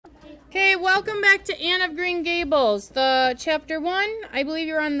Okay, welcome back to Anne of Green Gables, the chapter 1. I believe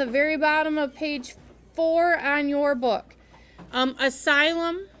you're on the very bottom of page 4 on your book.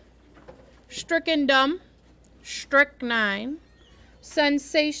 Asylum, strickendom, strychnine,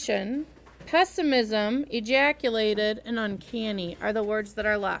 sensation, pessimism, ejaculated, and uncanny are the words that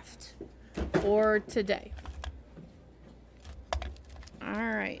are left for today.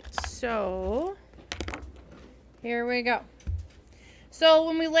 Alright, so here we go. So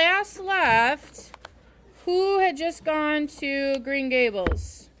when we last left, who had just gone to Green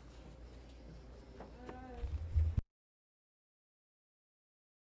Gables?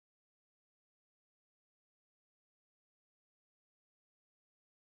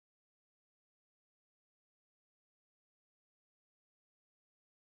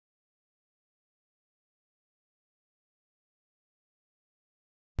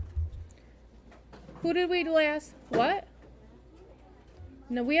 Who did we last? What?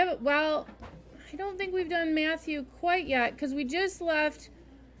 No, we haven't. Well, I don't think we've done Matthew quite yet because we just left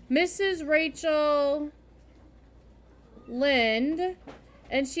Mrs. Rachel Lind,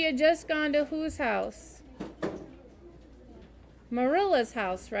 and she had just gone to whose house? Marilla's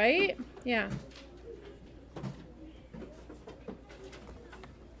house, right? Yeah.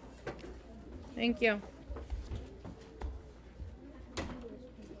 Thank you.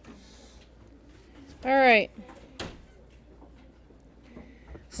 All right.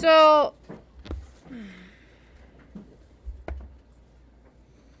 So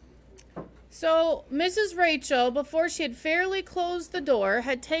Mrs. Rachel, before she had fairly closed the door,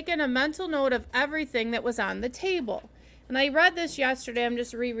 had taken a mental note of everything that was on the table. And I read this yesterday. I'm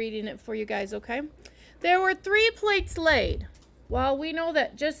just rereading it for you guys, okay? There were 3 plates laid. Well, we know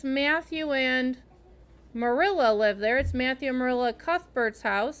that just Matthew and Marilla live there. It's Matthew and Marilla Cuthbert's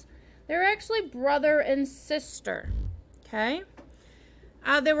house. They're actually brother and sister, okay?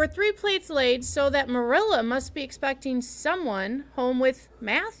 There were 3 plates laid, so that Marilla must be expecting someone home with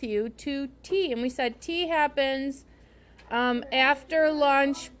Matthew to tea. And we said tea happens after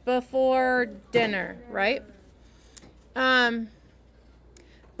lunch, before dinner, right? But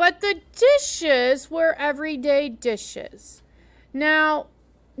the dishes were everyday dishes. Now,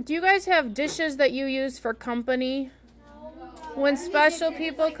 do you guys have dishes that you use for company? When special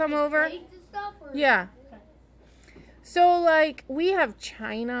people come over? Yeah. So, like, we have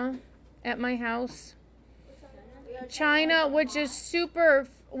china at my house. China, which is super,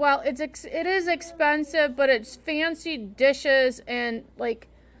 well, it is expensive, but it's fancy dishes, and we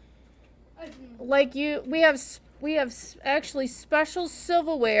have actually special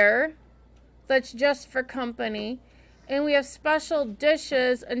silverware that's just for company, and we have special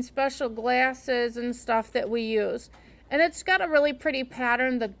dishes and special glasses and stuff that we use. And it's got a really pretty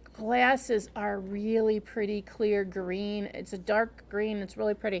pattern. The glasses are really pretty clear green. It's a dark green. It's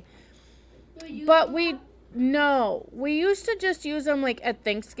really pretty. But we used to just use them like at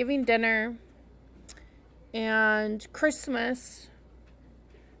Thanksgiving dinner and Christmas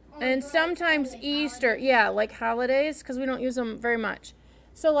and sometimes Easter. Yeah, like holidays, because we don't use them very much.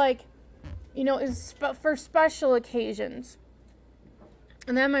 So like, you know, it's for special occasions.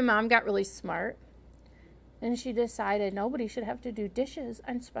 And then my mom got really smart. And she decided nobody should have to do dishes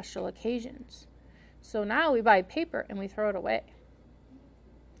on special occasions. So now we buy paper and we throw it away.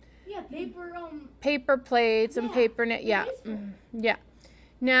 Yeah, paper. Paper plates and paper net. Yeah, yeah.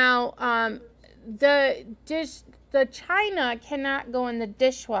 Now, the china cannot go in the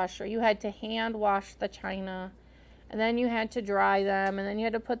dishwasher. You had to hand wash the china, and then you had to dry them, and then you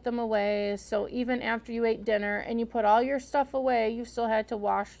had to put them away. So even after you ate dinner and you put all your stuff away, you still had to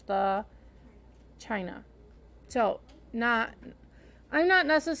wash the china. So, I'm not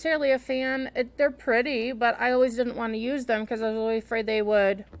necessarily a fan. They're pretty, but I always didn't want to use them because I was always afraid they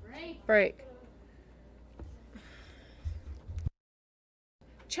would break.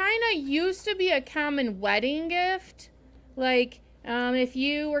 China used to be a common wedding gift. Like, if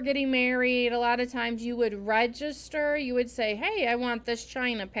you were getting married, a lot of times you would register. You would say, hey, I want this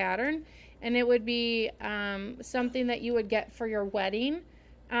china pattern. And it would be something that you would get for your wedding.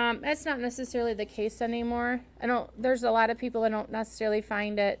 That's not necessarily the case anymore. There's a lot of people that don't necessarily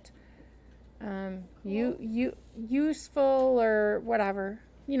find it useful or whatever.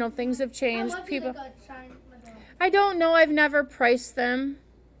 You know, things have changed. I don't know. I've never priced them.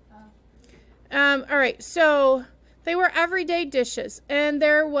 All right, so they were everyday dishes, and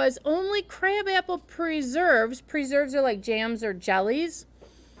there was only crabapple preserves. Preserves are like jams or jellies.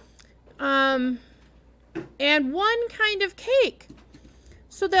 And one kind of cake.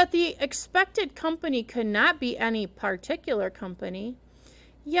 So that the expected company could not be any particular company.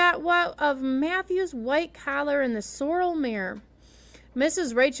 Yet what of Matthew's white collar and the sorrel mare?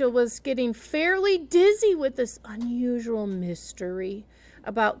 Mrs. Rachel was getting fairly dizzy with this unusual mystery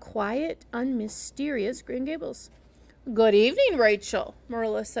about quiet, unmysterious Green Gables. "Good evening, Rachel,"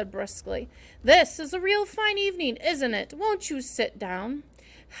 Marilla said briskly. "This is a real fine evening, isn't it? Won't you sit down?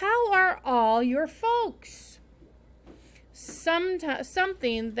 How are all your folks?"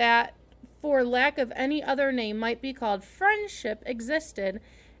 Something that, for lack of any other name, might be called friendship existed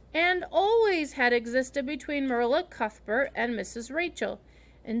and always had existed between Marilla Cuthbert and Mrs. Rachel,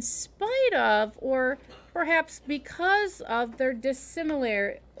 in spite of, or perhaps because of, their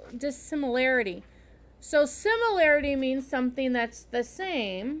dissimilarity. So similarity means something that's the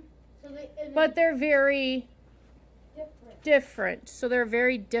same, but they're very different. So they're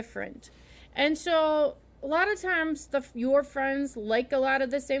very different. And so a lot of times your friends like a lot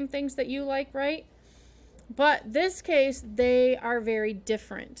of the same things that you like, right? But this case, they are very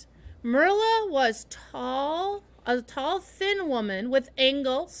different. Marilla was a tall, thin woman with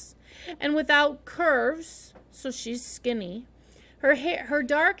angles and without curves, so she's skinny. Her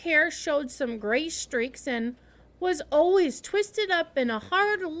dark hair showed some gray streaks and was always twisted up in a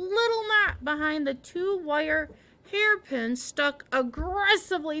hard little knot behind the 2-wire hairpins stuck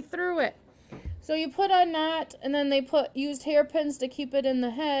aggressively through it. So you put a knot, and then they used hairpins to keep it in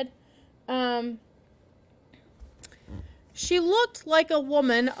the head. She looked like a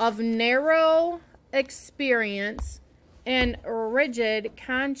woman of narrow experience and rigid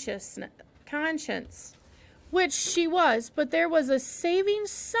conscience, which she was, but there was a saving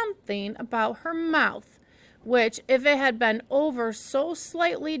something about her mouth, which, if it had been over so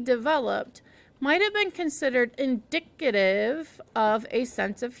slightly developed, might have been considered indicative of a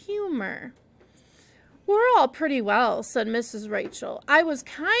sense of humor. "We're all pretty well," said Mrs. Rachel. "I was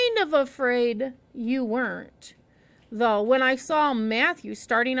kind of afraid you weren't, though, when I saw Matthew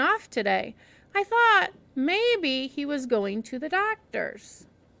starting off today. I thought maybe he was going to the doctor's."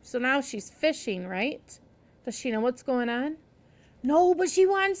 So now she's fishing, right? Does she know what's going on? No, but she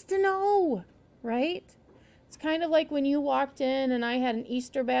wants to know, right? It's kind of like when you walked in and I had an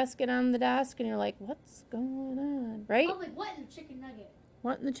Easter basket on the desk and you're like, what's going on, right? I'm like, what in the chicken nugget?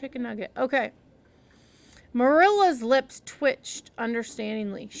 What in the chicken nugget? Okay. Marilla's lips twitched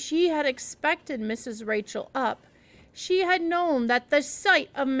understandingly. She had expected Mrs. Rachel up. She had known that the sight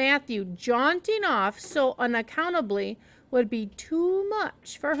of Matthew jaunting off so unaccountably would be too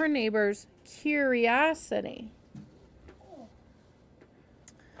much for her neighbor's curiosity.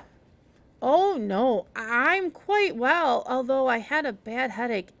 "Oh, no, I'm quite well, although I had a bad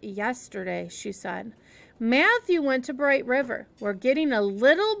headache yesterday," she said. "Matthew went to Bright River. We're getting a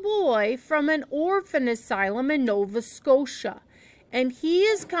little boy from an orphan asylum in Nova Scotia, and he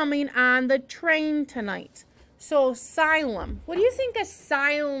is coming on the train tonight." So, asylum. What do you think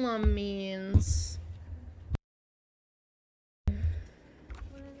asylum means?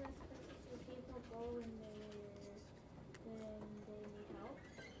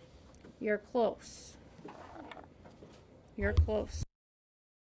 You're close. You're close.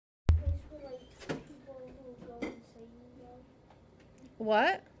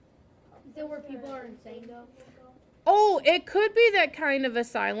 What? Is that where people are insane go? Oh, it could be that kind of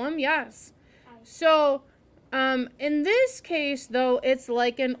asylum, yes. So, in this case, though, it's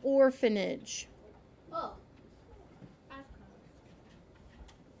like an orphanage. Oh. I've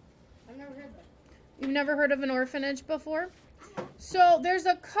never heard that. You've never heard of an orphanage before? So, there's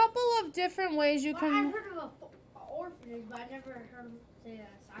a couple of different ways you can... I've heard of an orphanage, but I've never heard of, say, an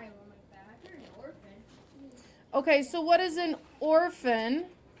asylum like that. I've heard of an orphan. Okay, so what is an orphan?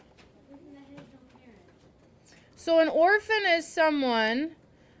 So, an orphan is someone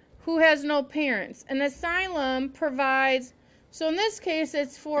who has no parents. An asylum provides, so in this case,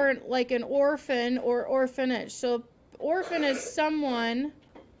 it's for like an orphan or orphanage. So orphan is someone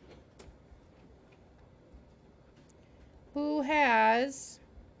who has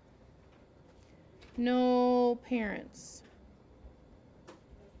no parents.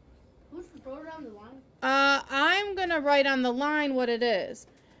 Who's wrote down the line? I'm going to write on the line what it is.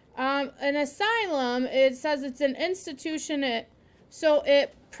 An asylum, it says it's an institution, so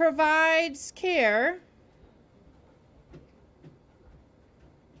it provides care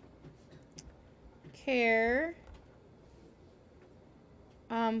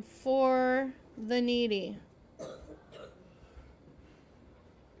for the needy.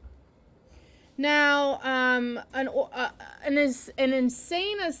 Now, an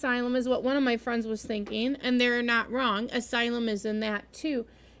insane asylum is what one of my friends was thinking, and they're not wrong. Asylum is in that too.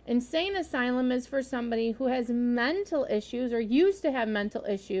 Insane asylum is for somebody who has mental issues or used to have mental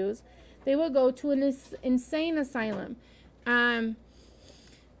issues. They will go to an insane asylum. I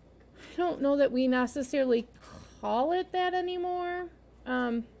don't know that we necessarily call it that anymore.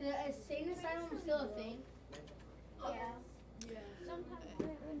 Insane asylum is still a thing. Yeah.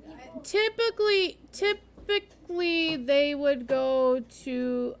 Typically they would go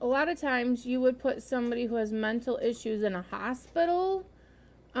to, a lot of times you would put somebody who has mental issues in a hospital.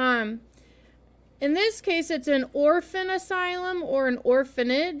 In this case, it's an orphan asylum or an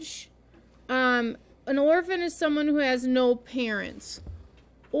orphanage. An orphan is someone who has no parents.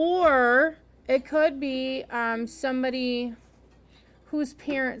 Or it could be somebody whose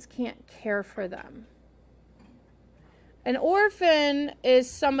parents can't care for them. An orphan is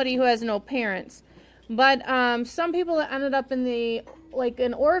somebody who has no parents. But some people that ended up in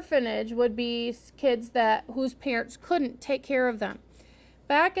an orphanage would be kids whose parents couldn't take care of them.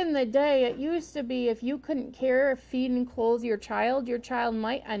 Back in the day, it used to be if you couldn't feed and clothe your child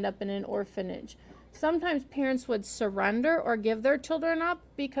might end up in an orphanage. Sometimes parents would surrender or give their children up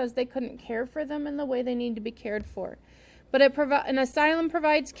because they couldn't care for them in the way they need to be cared for. But an asylum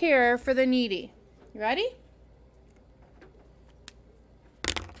provides care for the needy. You ready?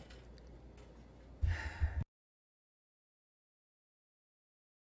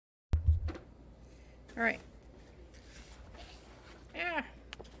 All right. Yeah.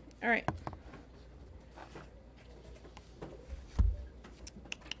 All right.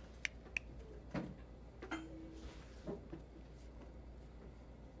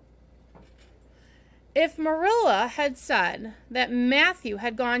 If Marilla had said that Matthew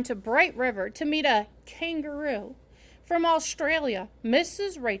had gone to Bright River to meet a kangaroo from Australia,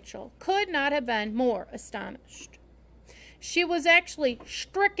 Mrs. Rachel could not have been more astonished. She was actually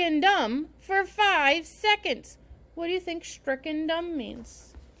stricken dumb for 5 seconds. What do you think stricken dumb means?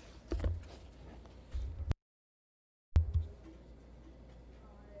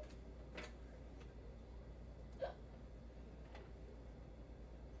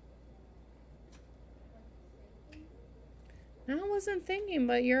 I wasn't thinking,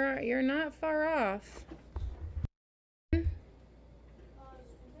 but you're not far off.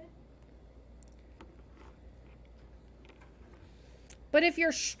 But if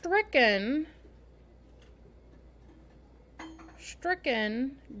you're stricken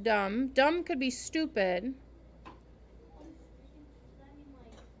dumb could be stupid.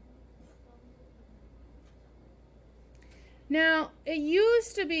 Now, it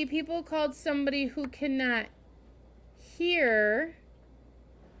used to be people called somebody who cannot hear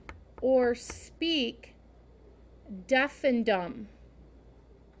or speak deaf and dumb.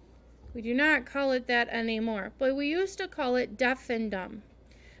 We do not call it that anymore, but we used to call it deaf and dumb.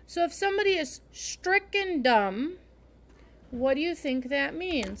 So if somebody is stricken dumb, what do you think that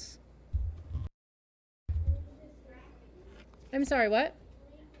means? I'm sorry, what?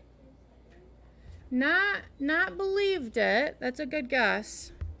 Not believed it. That's a good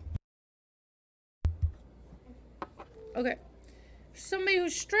guess. Okay. Somebody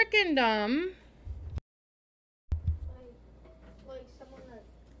who's stricken dumb. Like someone that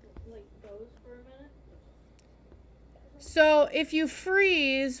goes for a minute. So if you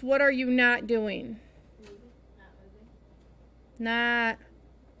freeze, what are you not doing? Moving, not moving. Not.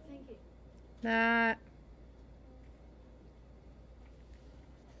 Thinking. Not.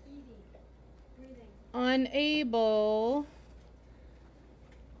 Eating. Breathing. Unable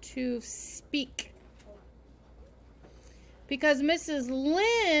to speak. Because Mrs.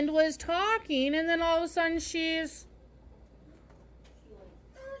 Lind was talking, and then all of a sudden she's,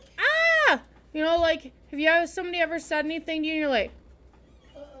 you know, like, have somebody ever said anything to you and you're like,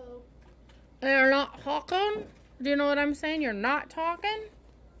 Uh-oh. they're not talking? Do you know what I'm saying? You're not talking?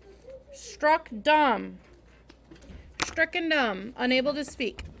 Struck dumb. Stricken dumb. Unable to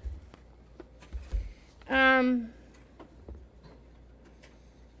speak.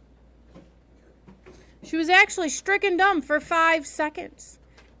 She was actually stricken dumb for 5 seconds.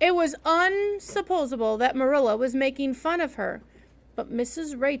 It was unsupposable that Marilla was making fun of her, but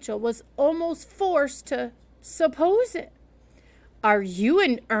Mrs. Rachel was almost forced to suppose it. "Are you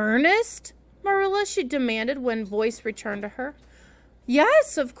in earnest, Marilla?" she demanded when voice returned to her.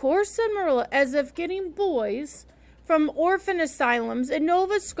 "Yes, of course," said Marilla, as if getting boys from orphan asylums in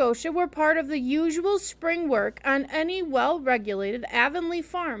Nova Scotia were part of the usual spring work on any well-regulated Avonlea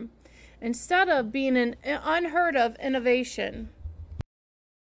farm, instead of being an unheard of innovation.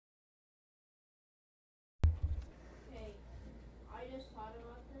 Okay, I just thought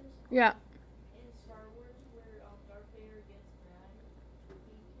about this. Yeah. In Star Wars, where Darth Vader gets mad, he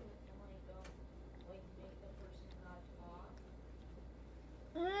can make the person not talk.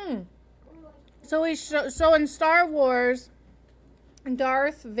 So in Star Wars,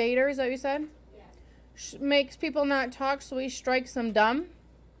 Darth Vader, is that what you said? Yeah. Makes people not talk, so he strikes them dumb,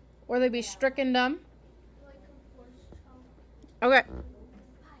 or they be stricken dumb. Like a force choke. Okay.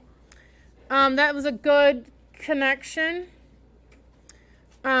 That was a good connection.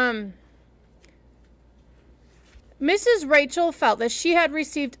 Mrs. Rachel felt that she had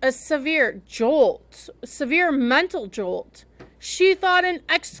received a severe mental jolt. She thought in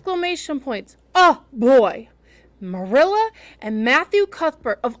exclamation points, "Oh, boy! Marilla and Matthew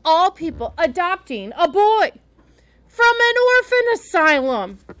Cuthbert, of all people, adopting a boy from an orphan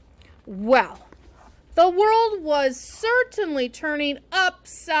asylum." Well, the world was certainly turning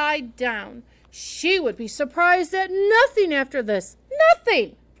upside down. She would be surprised at nothing after this.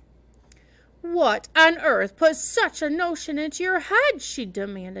 Nothing. "What on earth put such a notion into your head?" she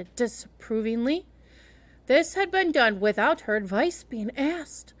demanded disapprovingly. This had been done without her advice being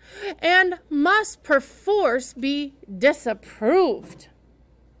asked, and must perforce be disapproved.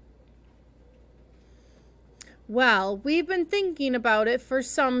 "Well, we've been thinking about it for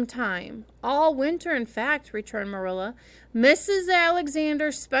some time. All winter, in fact," returned Marilla. "Mrs.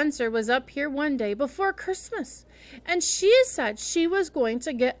 Alexander Spencer was up here one day before Christmas, and she said she was going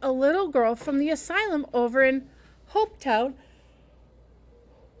to get a little girl from the asylum over in Hopetown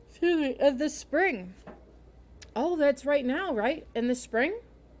this spring." Oh, that's right now, right? In the spring?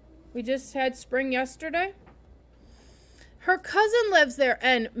 We just had spring yesterday. "Her cousin lives there,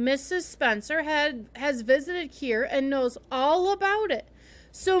 and Mrs. Spencer has visited here and knows all about it.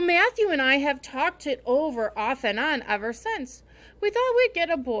 So Matthew and I have talked it over off and on ever since. We thought we'd get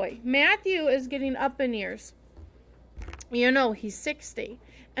a boy. Matthew is getting up in years. You know, he's 60,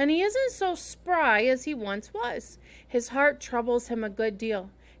 and he isn't so spry as he once was. His heart troubles him a good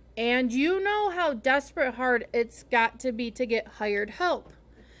deal, and you know how desperate hard it's got to be to get hired help.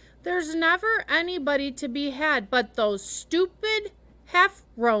 There's never anybody to be had but those stupid,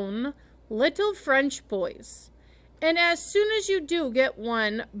 half-grown little French boys. And as soon as you do get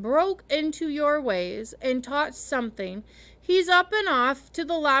one broke into your ways and taught something, he's up and off to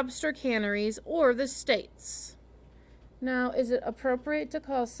the lobster canneries or the States." Now, is it appropriate to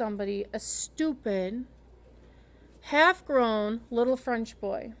call somebody a stupid, half-grown little French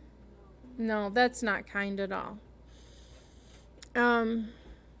boy? No, that's not kind at all.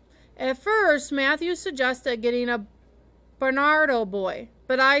 At first, Matthew suggested getting a Bernardo boy,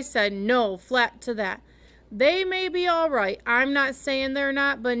 but I said no, flat to that. They may be all right, I'm not saying they're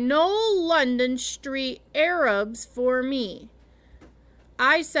not, but no London Street Arabs for me.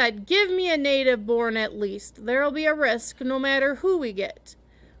 I said, give me a native born at least. There'll be a risk no matter who we get.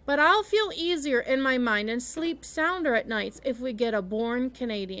 But I'll feel easier in my mind and sleep sounder at nights if we get a born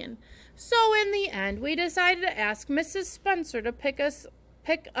Canadian. So in the end, we decided to ask Mrs. Spencer to pick us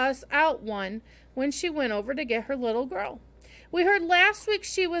out one when she went over to get her little girl. We heard last week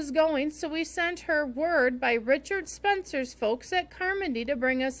she was going, so we sent her word by Richard Spencer's folks at Carmody to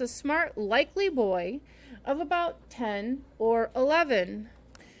bring us a smart, likely boy of about 10 or 11.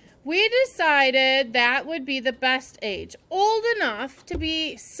 We decided that would be the best age, old enough to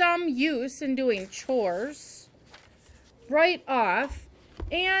be some use in doing chores right off,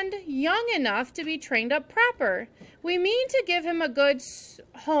 and young enough to be trained up proper. We mean to give him a good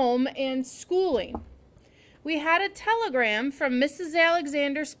home and schooling. We had a telegram from Mrs.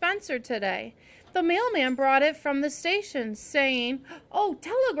 Alexander Spencer today. The mailman brought it from the station saying, oh,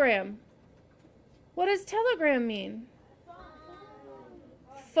 telegram. What does telegram mean?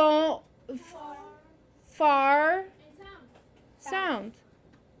 Phone. Far. Sound.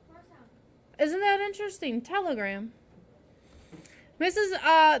 Isn't that interesting? Telegram.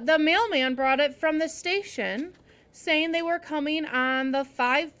 The mailman brought it from the station saying they were coming on the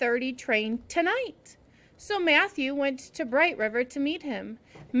 5:30 train tonight. So Matthew went to Bright River to meet him.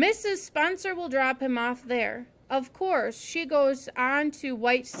 Mrs. Spencer will drop him off there. Of course, she goes on to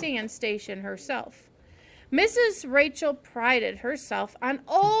White Sands Station herself. Mrs. Rachel prided herself on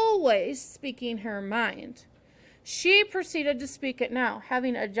always speaking her mind. She proceeded to speak it now,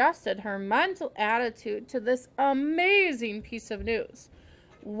 having adjusted her mental attitude to this amazing piece of news.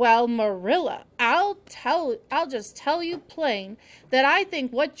 Well, Marilla, I'll just tell you plain that I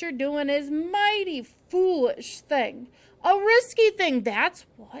think what you're doing is mighty foolish thing. A risky thing, that's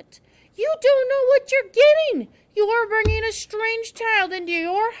what. You don't know what you're getting. You are bringing a strange child into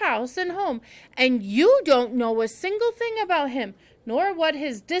your house and home, and you don't know a single thing about him, nor what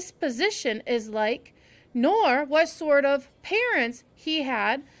his disposition is like, nor what sort of parents he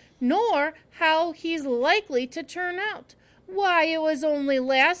had, nor how he's likely to turn out. Why, it was only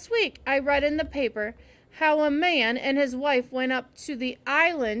last week I read in the paper how a man and his wife went up to the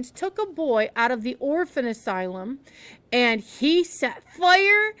island, took a boy out of the orphan asylum, and he set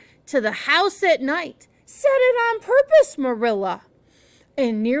fire to the house at night. Set it on purpose, Marilla,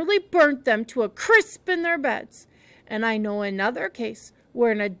 and nearly burnt them to a crisp in their beds. And I know another case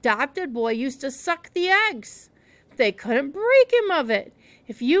where an adopted boy used to suck the eggs. They couldn't break him of it.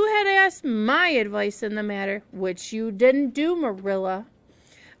 If you had asked my advice in the matter, which you didn't do, Marilla,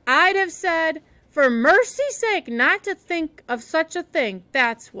 I'd have said, for mercy's sake, not to think of such a thing,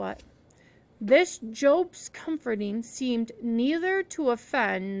 that's what. This Job's comforting seemed neither to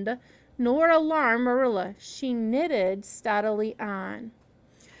offend nor alarm Marilla. She knitted steadily on.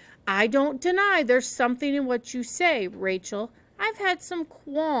 I don't deny there's something in what you say, Rachel. I've had some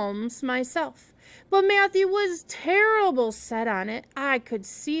qualms myself. But Matthew was terrible set on it. I could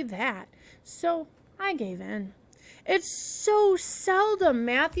see that. So I gave in. It's so seldom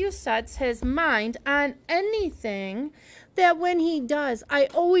Matthew sets his mind on anything that when he does, I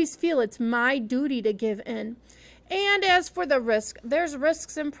always feel it's my duty to give in. And as for the risk, there's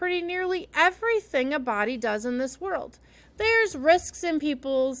risks in pretty nearly everything a body does in this world. There's risks in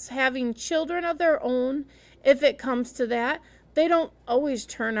people's having children of their own. If it comes to that, they don't always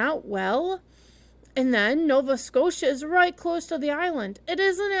turn out well. And then Nova Scotia is right close to the island. It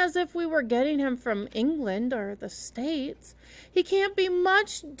isn't as if we were getting him from England or the States. He can't be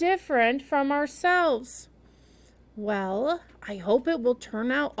much different from ourselves. Well, I hope it will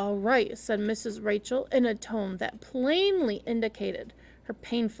turn out all right, said Mrs. Rachel in a tone that plainly indicated her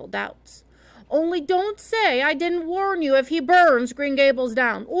painful doubts. Only don't say I didn't warn you if he burns Green Gables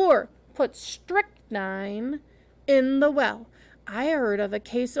down or puts strychnine in the well. I heard of a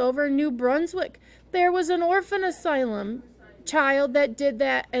case over in New Brunswick. There was an orphan asylum child that did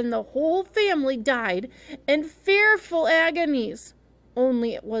that, and the whole family died in fearful agonies.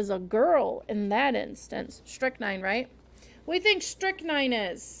 Only it was a girl in that instance. Strychnine, right? What do you think strychnine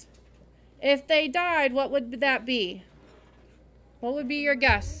is? If they died, what would that be? What would be your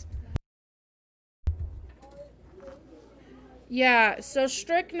guess? Yeah, so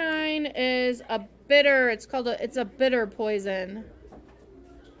strychnine is a bitter, it's a bitter poison.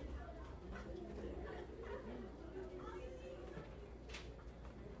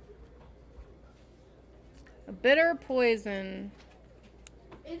 A bitter poison.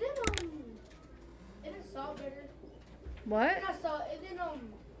 Isn't isn't salt bitter? What? Not salt. Isn't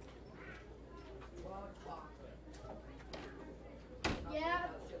yeah.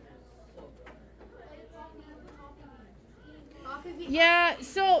 Yeah,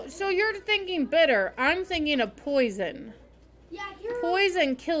 so you're thinking bitter. I'm thinking of poison. Yeah,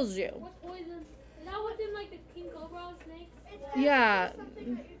 poison kills you. What's poison? Is that what's in like the king cobra snakes? Yeah.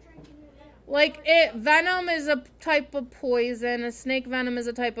 Like venom is a type of poison. A snake venom is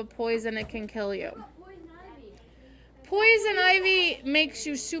a type of poison. It can kill you. Poison ivy. Poison ivy makes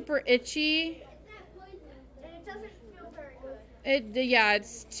you super itchy. It doesn't feel very good. Yeah,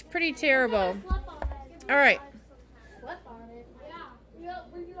 it's pretty terrible. All right.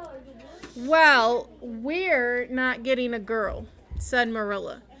 Well, we're not getting a girl, said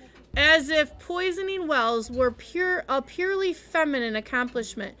Marilla, as if poisoning wells were a purely feminine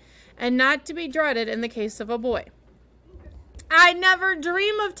accomplishment and not to be dreaded in the case of a boy. I never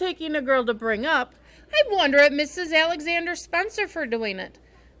dream of taking a girl to bring up. I'd wonder at Mrs. Alexander Spencer for doing it.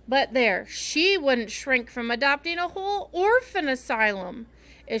 But there, she wouldn't shrink from adopting a whole orphan asylum.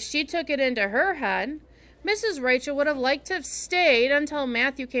 If she took it into her head, Mrs. Rachel would have liked to have stayed until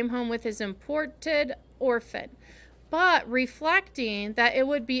Matthew came home with his imported orphan. But reflecting that it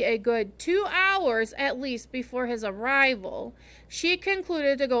would be a good 2 hours at least before his arrival, she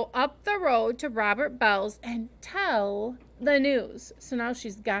concluded to go up the road to Robert Bell's and tell the news. So now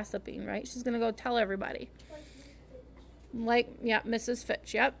she's gossiping, right? She's going to go tell everybody. Yeah, Mrs.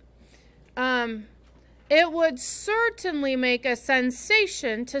 Fitch, yep. It would certainly make a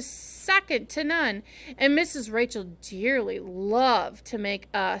sensation to second to none. And Mrs. Rachel dearly loved to make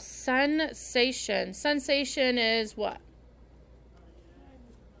a sensation. Sensation is what?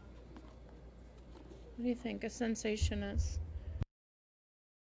 What do you think a sensation is?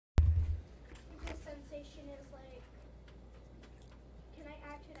 A sensation is like, can I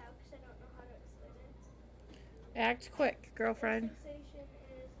act it out because I don't know how to explain it? Act quick, girlfriend. Sensation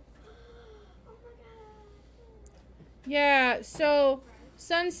is, oh my god. Yeah, so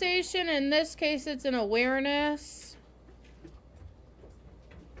sensation, in this case, it's an awareness.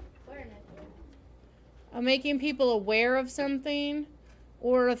 Making people aware of something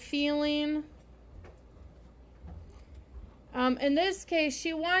or a feeling. In this case,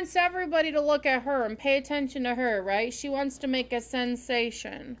 she wants everybody to look at her and pay attention to her, right? She wants to make a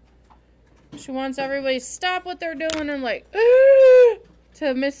sensation. She wants everybody to stop what they're doing and like, to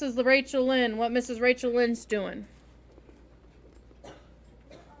Mrs. Rachel Lynn, what Mrs. Rachel Lynn's doing.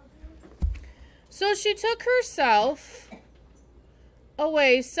 So she took herself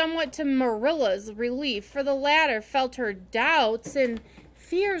away somewhat to Marilla's relief, for the latter felt her doubts in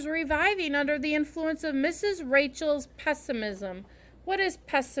fears were reviving under the influence of Mrs. Rachel's pessimism. What is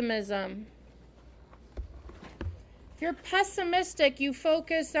pessimism? If you're pessimistic, you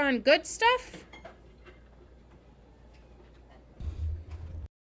focus on good stuff?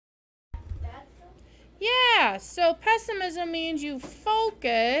 Yeah, so pessimism means you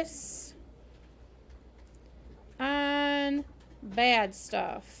focus on bad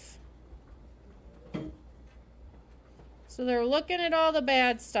stuff. So they're looking at all the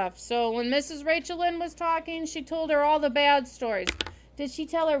bad stuff. So when Mrs. Rachel Lynn was talking, she told her all the bad stories. Did she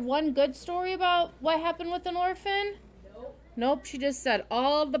tell her one good story about what happened with an orphan? Nope. Nope, she just said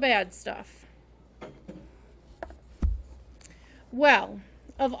all the bad stuff. Well,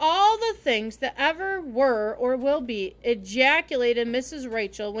 of all the things that ever were or will be, ejaculated Mrs.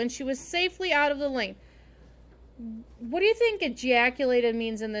 Rachel when she was safely out of the lane. What do you think ejaculated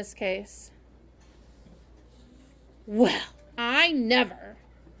means in this case? Well, I never.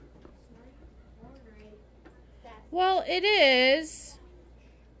 Well, it is.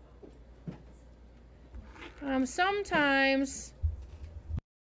 Sometimes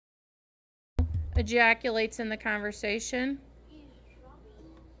ejaculates in the conversation.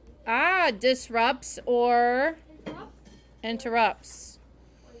 Disrupts or interrupts.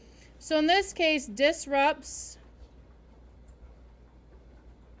 So in this case, disrupts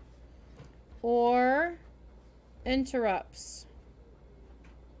or interrupts.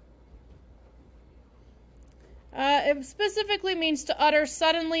 It specifically means to utter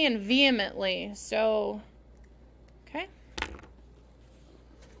suddenly and vehemently. So, okay.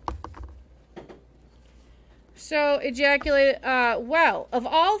 So, ejaculated, well, of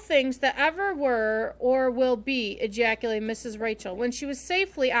all things that ever were or will be, ejaculated Mrs. Rachel when she was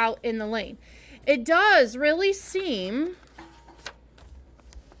safely out in the lane. It does really seem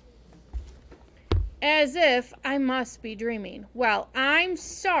as if I must be dreaming. Well, I'm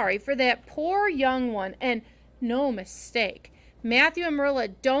sorry for that poor young one, and no mistake. Matthew and Marilla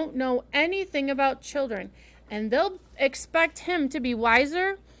don't know anything about children, and they'll expect him to be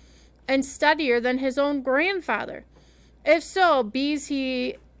wiser and steadier than his own grandfather. If so, be's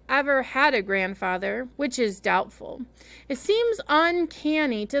he ever had a grandfather, which is doubtful. It seems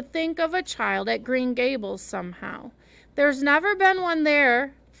uncanny to think of a child at Green Gables somehow. There's never been one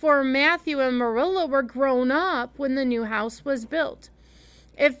there, for Matthew and Marilla were grown up when the new house was built.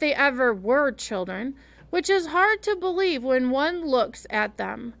 If they ever were children, which is hard to believe when one looks at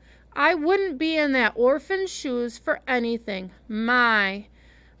them. I wouldn't be in that orphan's shoes for anything. My.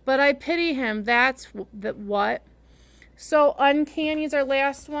 But I pity him, that's what. So uncanny is our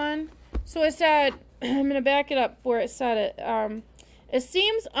last one. So it said, I'm going to back it up where it said it. It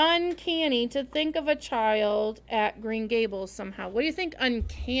seems uncanny to think of a child at Green Gables somehow. What do you think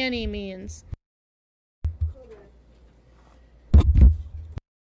uncanny means?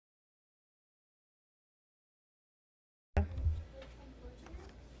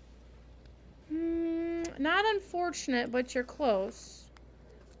 Not unfortunate, but you're close.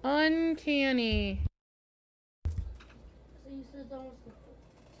 Uncanny. So you said it's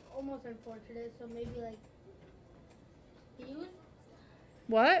almost unfortunate, so maybe like confused?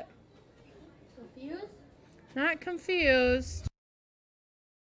 What? Confused? Not confused.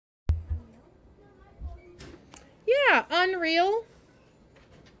 Yeah, unreal.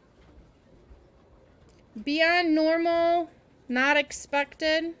 Beyond normal, not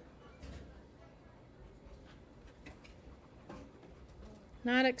expected.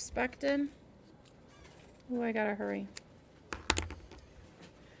 Not expected. Oh, I gotta hurry.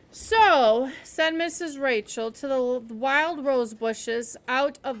 So, said Mrs. Rachel to the wild rose bushes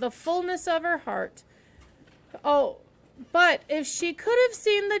out of the fullness of her heart. Oh, but if she could have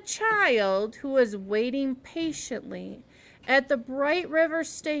seen the child who was waiting patiently at the Bright River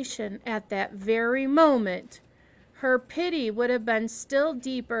station at that very moment, her pity would have been still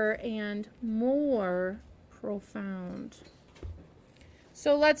deeper and more profound.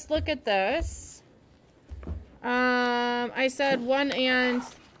 So let's look at this. I said 1 and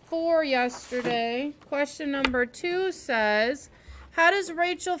 4 yesterday. Question number 2 says, how does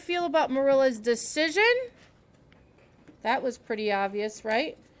Rachel feel about Marilla's decision? That was pretty obvious,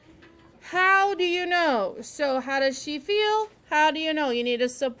 right? How do you know? So how does she feel? How do you know? You need to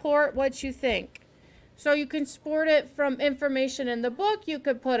support what you think. So you can support it from information in the book. You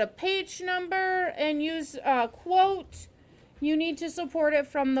could put a page number and use a quote. You need to support it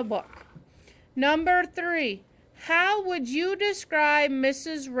from the book. Number 3, how would you describe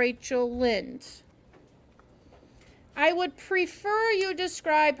Mrs. Rachel Lynde? I would prefer you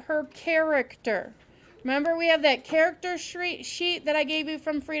describe her character. Remember, we have that character sheet that I gave you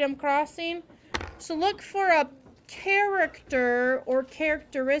from Freedom Crossing? So look for a character or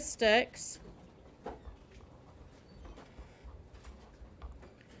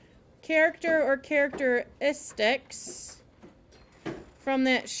characteristics from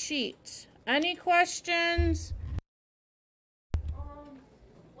that sheet. Any questions?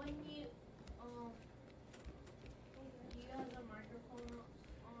 When you do you have the microphone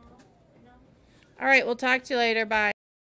on? No. All right, we'll talk to you later. Bye.